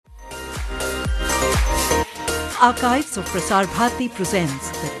Archives of Prasar Bharati presents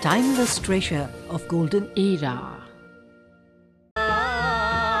the timeless treasure of golden era.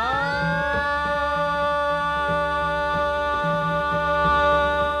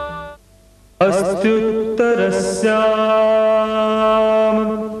 अस्त्युत्तरस्याम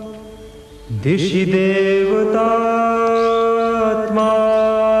दिशि देवतात्मा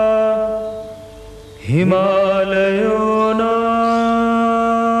हिमालयो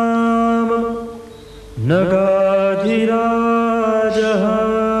नाम नगाधिराजः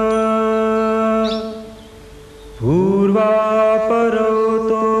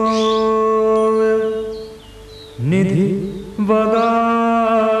पूर्वापरोतो निधि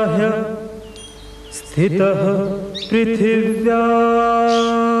वगाह्य स्थितः पृथिव्या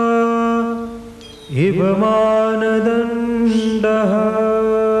इव मानदण्डः.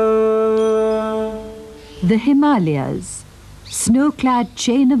 The Himalayas, snow-clad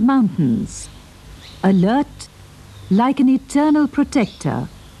chain of mountains, alert like an eternal protector,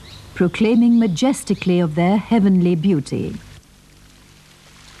 proclaiming majestically of their heavenly beauty.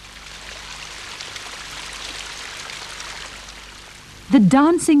 The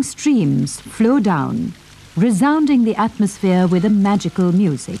dancing streams flow down, resounding the atmosphere with a magical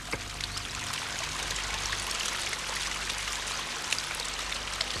music.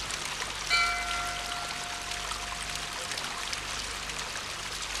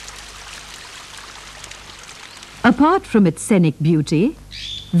 Apart from its scenic beauty,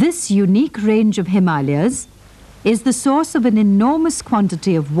 this unique range of Himalayas is the source of an enormous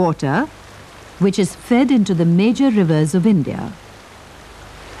quantity of water, which is fed into the major rivers of India.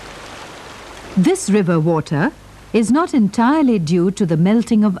 This river water is not entirely due to the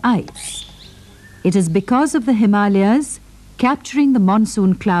melting of ice. It is because of the Himalayas capturing the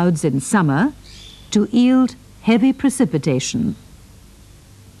monsoon clouds in summer to yield heavy precipitation.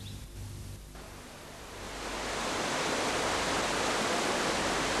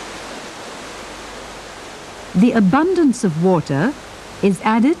 The abundance of water is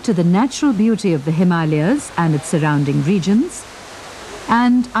added to the natural beauty of the Himalayas and its surrounding regions,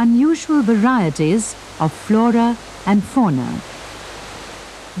 and unusual varieties of flora and fauna.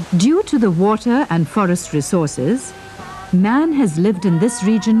 Due to the water and forest resources, man has lived in this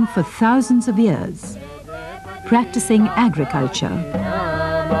region for thousands of years, practicing agriculture.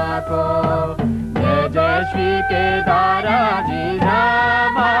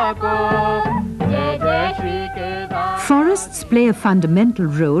 Forests play a fundamental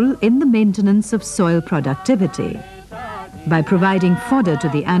role in the maintenance of soil productivity by providing fodder to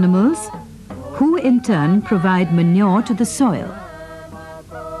the animals, who in turn provide manure to the soil.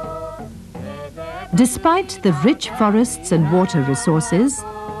 Despite the rich forests and water resources,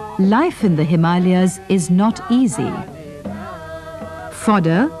 life in the Himalayas is not easy.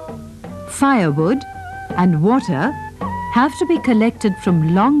 Fodder, firewood, and water have to be collected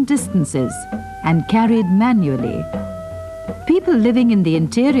from long distances and carried manually. People living in the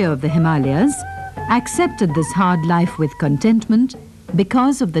interior of the Himalayas accepted this hard life with contentment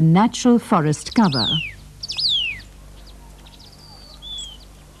because of the natural forest cover.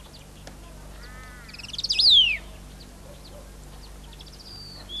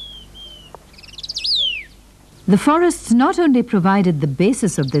 The forests not only provided the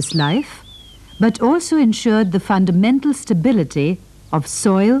basis of this life, but also ensured the fundamental stability of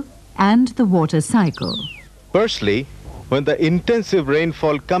soil and the water cycle. Firstly, when the intensive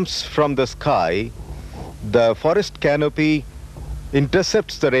rainfall comes from the sky, the forest canopy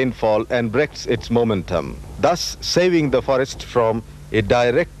intercepts the rainfall and breaks its momentum, thus saving the forest from a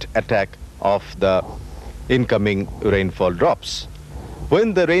direct attack of the incoming rainfall drops.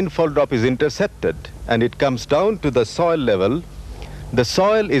 When the rainfall drop is intercepted and it comes down to the soil level, the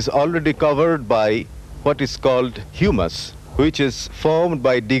soil is already covered by what is called humus, which is formed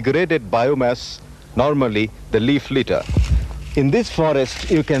by degraded biomass, normally the leaf litter. In this forest,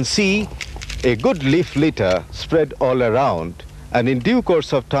 you can see a good leaf litter spread all around, and in due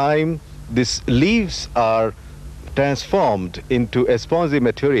course of time, these leaves are transformed into a spongy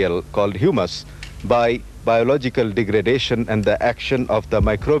material called humus by biological degradation and the action of the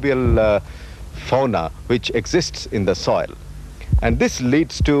microbial fauna which exists in the soil. And this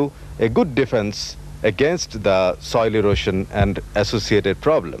leads to a good defense against the soil erosion and associated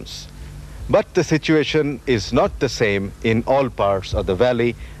problems. But the situation is not the same in all parts of the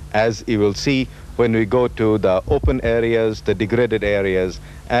valley, as you will see when we go to the open areas, the degraded areas,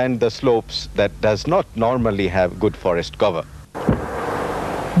 and the slopes that does not normally have good forest cover.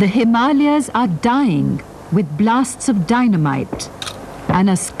 The Himalayas are dying with blasts of dynamite and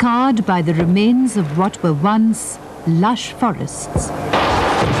are scarred by the remains of what were once lush forests.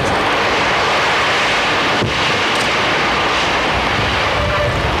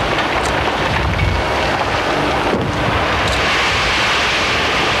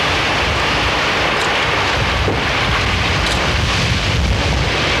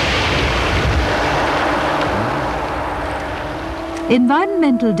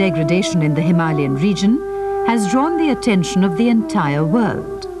 Environmental degradation in the Himalayan region has drawn the attention of the entire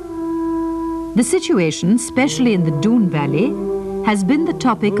world. The situation, especially in the Doon Valley, has been the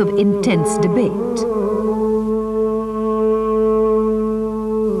topic of intense debate.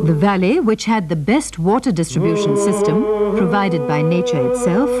 The valley, which had the best water distribution system provided by nature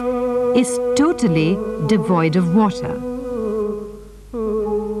itself, is totally devoid of water.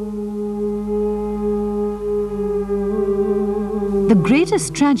 The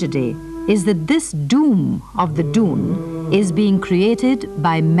greatest tragedy is that this doom of the Doon is being created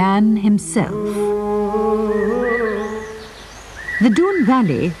by man himself. The Doon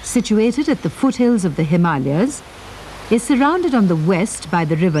Valley, situated at the foothills of the Himalayas, is surrounded on the west by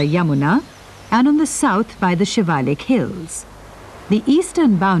the river Yamuna and on the south by the Sivalik Hills. The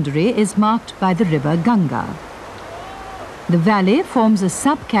eastern boundary is marked by the river Ganga. The valley forms a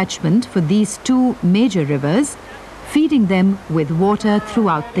sub-catchment for these two major rivers, feeding them with water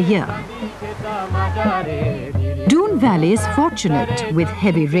throughout the year. Doon Valley is fortunate with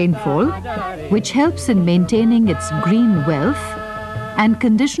heavy rainfall, which helps in maintaining its green wealth and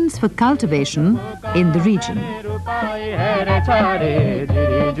conditions for cultivation in the region.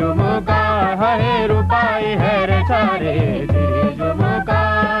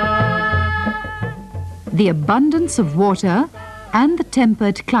 The abundance of water and the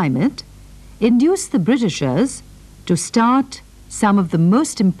tempered climate induced the Britishers to start some of the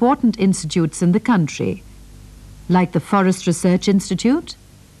most important institutes in the country, like the Forest Research Institute,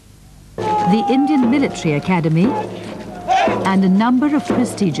 the Indian Military Academy, and a number of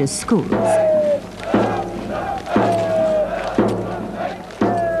prestigious schools.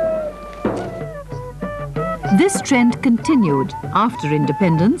 This trend continued after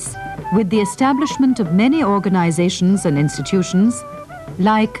independence with the establishment of many organizations and institutions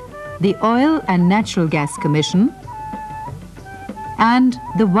like the Oil and Natural Gas Commission and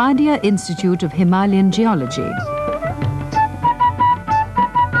the Wadia Institute of Himalayan Geology.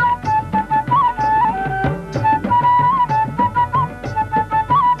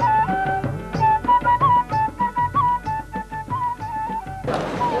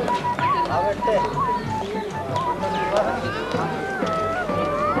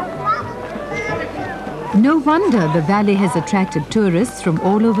 No wonder the valley has attracted tourists from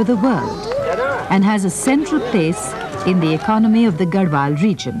all over the world and has a central place in the economy of the Garhwal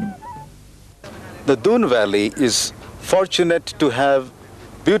region. The Doon Valley is fortunate to have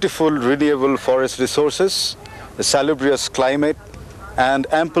beautiful renewable forest resources, a salubrious climate, and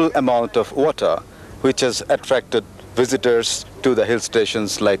ample amount of water, which has attracted visitors to the hill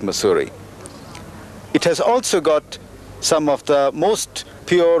stations like Mussoorie. It has also got some of the most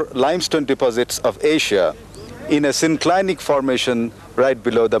pure limestone deposits of Asia in a synclinic formation right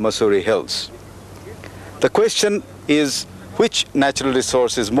below the Mussoorie Hills. The question is which natural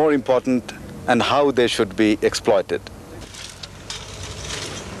resource is more important and how they should be exploited.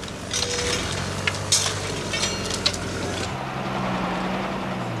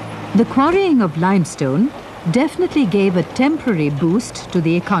 The quarrying of limestone definitely gave a temporary boost to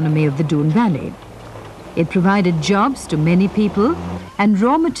the economy of the Doon Valley. It provided jobs to many people and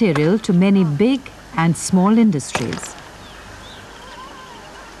raw material to many big and small industries.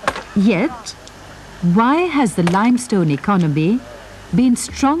 Yet, why has the limestone economy been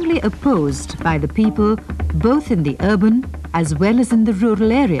strongly opposed by the people both in the urban as well as in the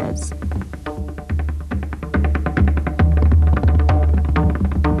rural areas?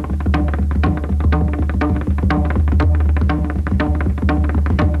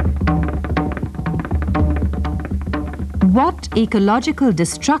 What ecological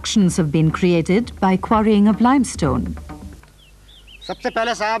destructions have been created by quarrying of limestone? सबसे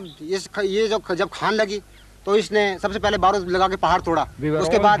पहले साहब ये जब खान लगी तो इसने सबसे पहले बारूद लगा के पहाड़ तोड़ा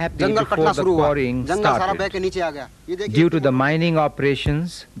उसके बाद जंगल कटना शुरू हुआ जंगल सारा बह के नीचे आ गया ये देखिए Due to the mining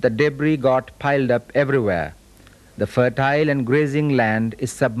operations, the debris got piled up everywhere. The fertile and grazing land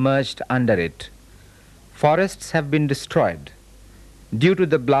is submerged under it. Forests have been destroyed. Due to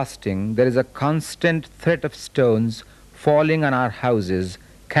the blasting, there is a constant threat of stones falling on our houses,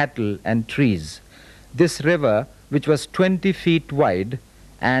 cattle and trees. This river, which was 20 feet wide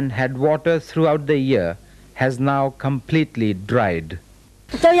and had water throughout the year, has now completely dried.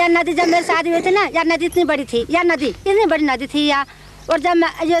 तो यह नदी जब मेरे शादी हुई थी ना, यह नदी इतनी बड़ी थी, यह नदी इतनी बड़ी नदी थी यह, और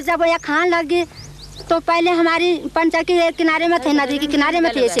जब यह खान लगी, तो पहले हमारी पंचायत के किनारे में थी, नदी के किनारे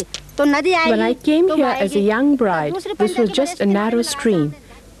में थी ऐसे, तो नदी आई। When I came here as a young bride, this was just a narrow stream.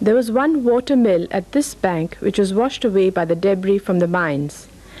 There was one water mill at this bank which was washed away by the debris from the mines.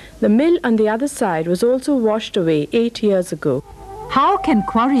 The mill on the other side was also washed away 8 years ago. How can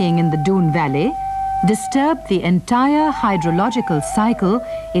quarrying in the Doon Valley disturbed the entire hydrological cycle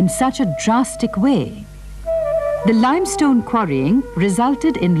in such a drastic way. The limestone quarrying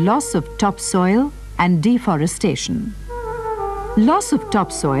resulted in loss of topsoil and deforestation. Loss of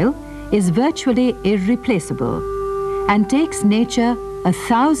topsoil is virtually irreplaceable and takes nature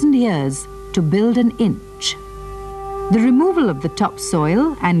 1,000 years to build an inch. The removal of the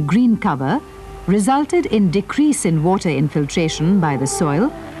topsoil and green cover resulted in decrease in water infiltration by the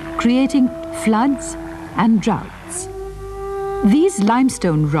soil, creating floods and droughts. These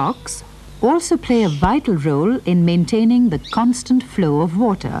limestone rocks also play a vital role in maintaining the constant flow of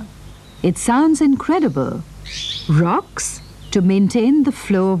water. It sounds incredible. Rocks to maintain the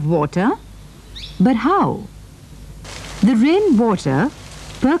flow of water? But how? The rainwater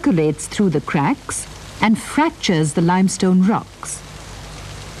percolates through the cracks and fractures the limestone rocks.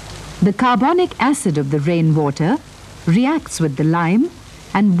 The carbonic acid of the rainwater reacts with the lime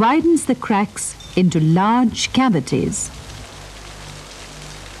and widens the cracks into large cavities.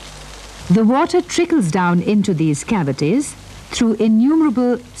 The water trickles down into these cavities through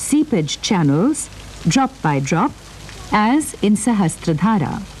innumerable seepage channels, drop by drop, as in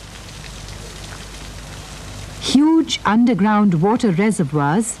Sahasradhara. Huge underground water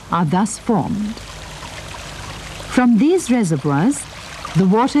reservoirs are thus formed. From these reservoirs, the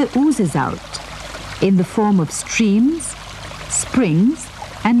water oozes out in the form of streams, springs,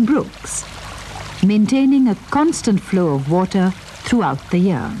 and brooks, maintaining a constant flow of water throughout the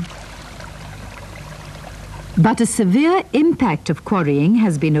year. But a severe impact of quarrying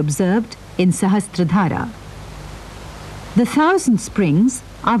has been observed in Sahasradhara. The 1,000 springs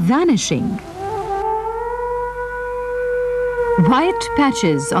are vanishing. White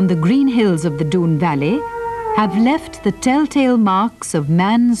patches on the green hills of the Doon Valley have left the telltale marks of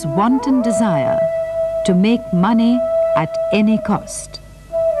man's wanton desire to make money at any cost.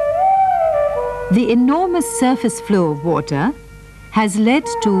 The enormous surface flow of water has led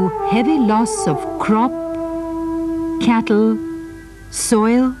to heavy loss of crop, cattle,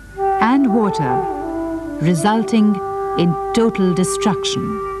 soil, and water, resulting in total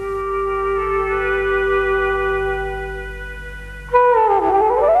destruction.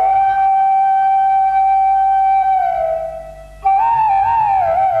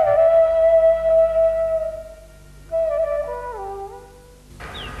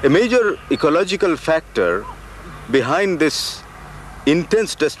 A major ecological factor behind this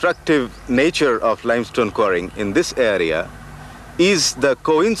intense destructive nature of limestone quarrying in this area is the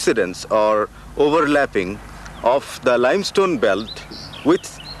coincidence or overlapping of the limestone belt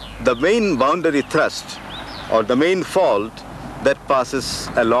with the main boundary thrust or the main fault that passes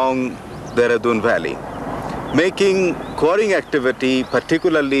along the Dehradun Valley, making quarrying activity,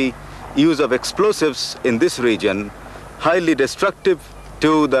 particularly use of explosives in this region, highly destructive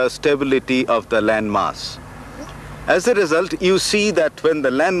to the stability of the land mass. As a result, you see that when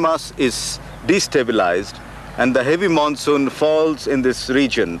the land mass is destabilized and the heavy monsoon falls in this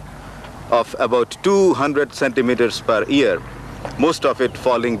region of about 200 centimeters per year, most of it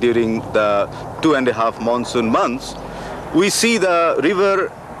falling during the 2.5 monsoon months, we see the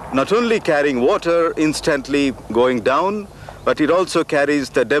river not only carrying water instantly going down, but it also carries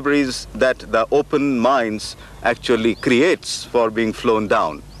the debris that the open mines actually creates for being flown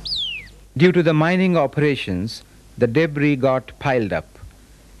down. Due to the mining operations, the debris got piled up.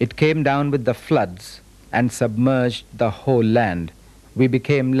 It came down with the floods and submerged the whole land. We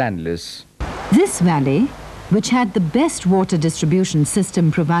became landless. This valley, which had the best water distribution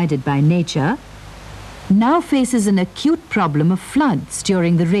system provided by nature, now faces an acute problem of floods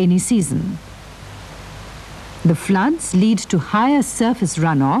during the rainy season. The floods lead to higher surface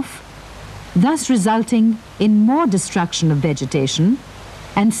runoff, thus resulting in more destruction of vegetation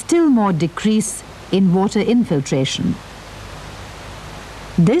and still more decrease in water infiltration.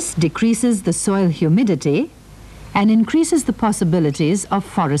 This decreases the soil humidity and increases the possibilities of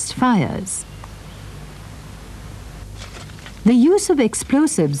forest fires. The use of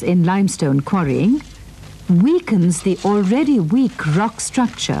explosives in limestone quarrying weakens the already weak rock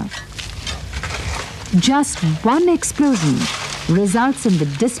structure. Just one explosion results in the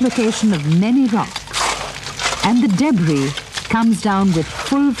dislocation of many rocks, and the debris comes down with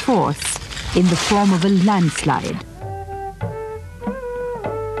full force in the form of a landslide.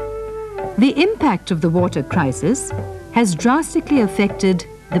 The impact of the water crisis has drastically affected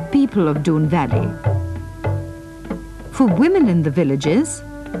the people of Doon Valley. For women in the villages,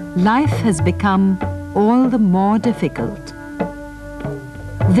 life has become all the more difficult.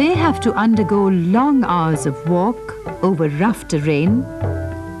 They have to undergo long hours of walk over rough terrain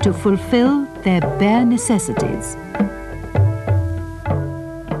to fulfill their bare necessities.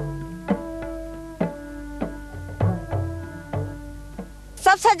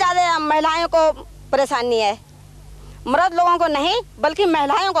 सबसे ज़्यादा महिलाओं को परेशानी है, मर्द लोगों को नहीं बल्कि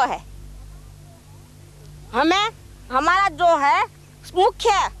महिलाओं को है। हमें हमारा जो है मुख्य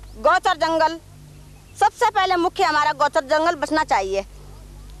गौचर जंगल, सबसे पहले मुख्य हमारा गौचर जंगल बचना चाहिए।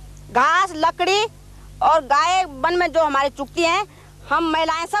 घास, लकड़ी और गाय वन में जो हमारे चुगती हैं, हम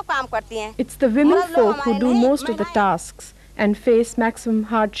महिलाएं सब काम करती हैं। It's the women folk who do most of the tasks and face maximum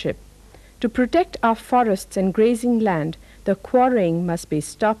hardship. To protect our forests and grazing land, the quarrying must be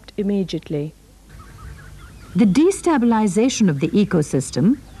stopped immediately. The destabilization of the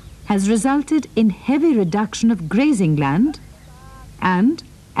ecosystem has resulted in heavy reduction of grazing land and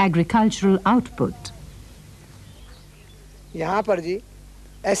agricultural output. यहाँ पर जी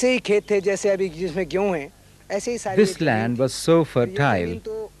ऐसे ही खेत थे जैसे अभी जिसमें गेहूं हैं, ऐसे ही सारी। This land was so fertile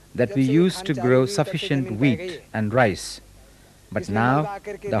that we used to grow sufficient wheat and rice. But now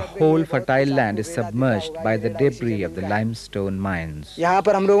the whole fertile land is submerged by the debris of the limestone mines. यहाँ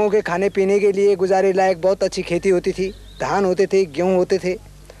पर हम लोगों के खाने पीने के लिए गुजारे लायक बहुत अच्छी खेती होती थी, धान होते थे, गेहूं होते थे,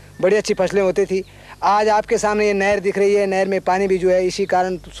 बड़ी अच्छी फसलें होती थी। आज आपके सामने ये नहर दिख रही है, नहर में पानी भी जो है इसी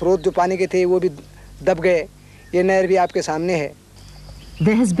कारण स्रोत जो पानी के थे वो भी दब गए। ये नहर भी आपके सामने है।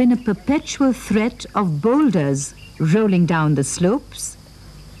 There has been a perpetual threat of boulders rolling down the slopes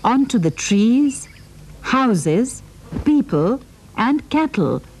onto the trees, houses, people and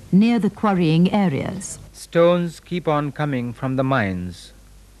cattle near the quarrying areas. Stones keep on coming from the mines.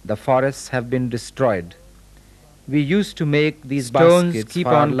 The forests have been destroyed. We used to make these Stones baskets keep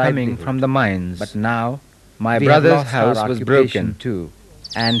for our on coming livelihood. from the mines. But now My we brother's have lost house our was occupation broken. too,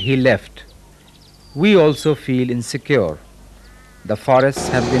 and he left. We also feel insecure. The forests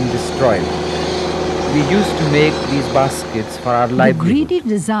have been destroyed. We used to make these baskets for our The livelihood. greedy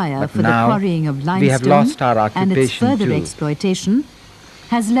desire But for the now quarrying of we have limestone lost our and its occupation further too. exploitation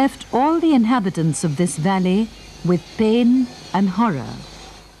has left all the inhabitants of this valley with pain and horror.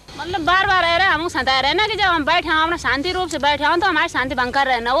 मतलब बार-बार आ रहे हैं, हम सता रहे हैं ना कि जब हम बैठे हैं, अपना शांति रूप से बैठे हैं तो हमारी शांति भंग कर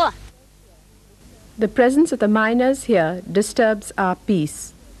रहे हैं ना वो। The presence of the miners here disturbs our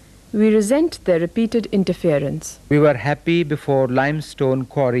peace. We resent their repeated interference. We were happy before limestone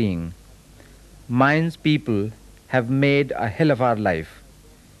quarrying. Mines people have made a hell of our life.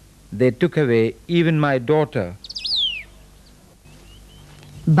 They took away even my daughter.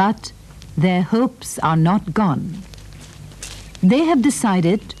 But their hopes are not gone. They have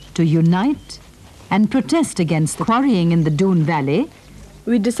decided to unite and protest against the quarrying in the Doon Valley.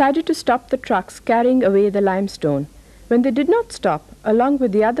 We decided to stop the trucks carrying away the limestone. When they did not stop, along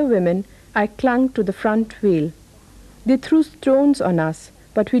with the other women, I clung to the front wheel. They threw stones on us,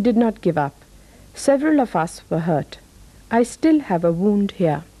 but we did not give up. Several of us were hurt. I still have a wound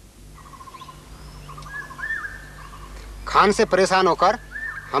here. Khan से परेशान होकर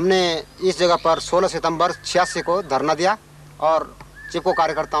हमने इस जगह पर 16 सितंबर 86 को धरना दिया और चिपको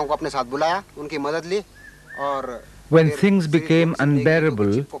कार्यकर्ताओं को अपने साथ बुलाया, उनकी मदद ली और When things became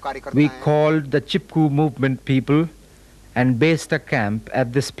unbearable, we called the Chipko movement people and based a camp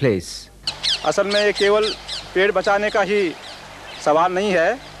at this place. असल में ये केवल पेड़ बचाने का ही सवाल नहीं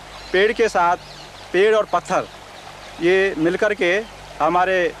है, पेड़ के साथ पेड़ और पत्थर ये मिलकर के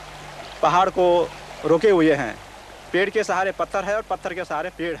हमारे पहाड़ को रोके हुए हैं। पेड़ के सहारे पत्थर है और पत्थर के सहारे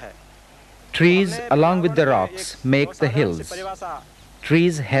पेड़ है। Trees along with the rocks make the hills.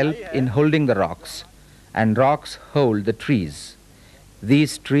 Trees help in holding the rocks, and rocks hold the trees.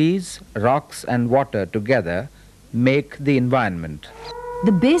 These trees, rocks and water together make the environment.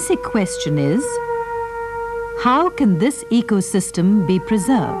 The basic question is, how can this ecosystem be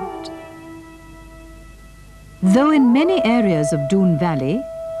preserved? Though in many areas of Doon Valley,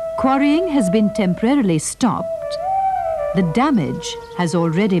 quarrying has been temporarily stopped, the damage has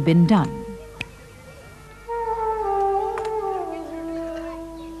already been done.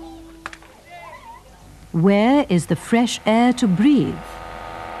 Where is the fresh air to breathe?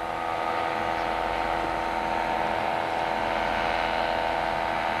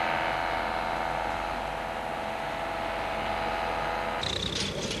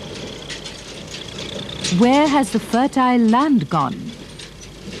 Where has the fertile land gone?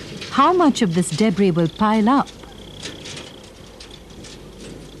 How much of this debris will pile up?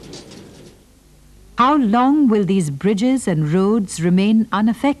 How long will these bridges and roads remain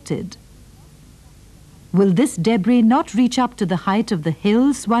unaffected? Will this debris not reach up to the height of the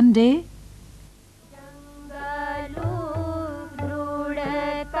hills one day?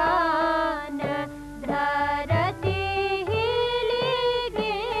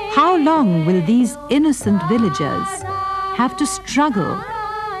 How long will these innocent villagers have to struggle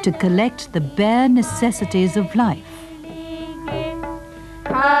to collect the bare necessities of life?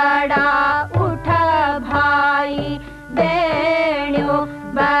 खड़ा उठ भाई बहनों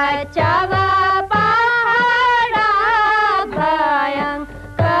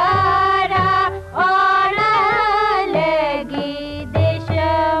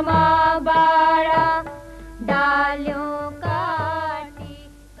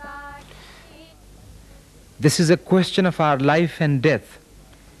This is a question of our life and death.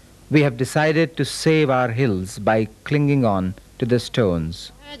 We have decided to save our hills by clinging on to the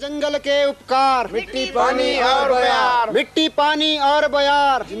stones. जंगल के उपकार, मिट्टी पानी और बयार, मिट्टी पानी और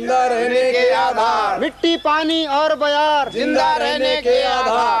बयार, जिंदा रहने के आधार, मिट्टी पानी और बयार, जिंदा रहने के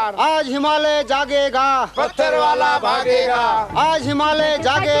आधार। आज हिमालय जागेगा, पत्थर वाला भागेगा, आज हिमालय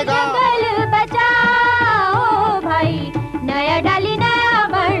जागेगा। जंगल बचाओ भाई, नया डाली नया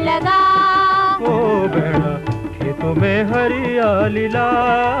बढ़ लगा। ओ बेड़ा खेतों में हरियाली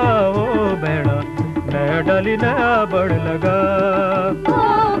लाओ, बेड़ा नया डाली नया बढ़ लगा। ओ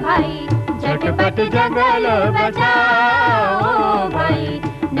भाई झटपट जंगल बचाओ भाई,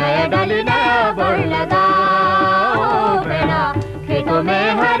 नया डाली नया बढ़ लगा। ओ बेड़ा खेतों में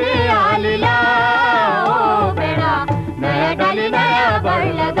हरियाली लाओ, बेड़ा नया डाली नया बढ़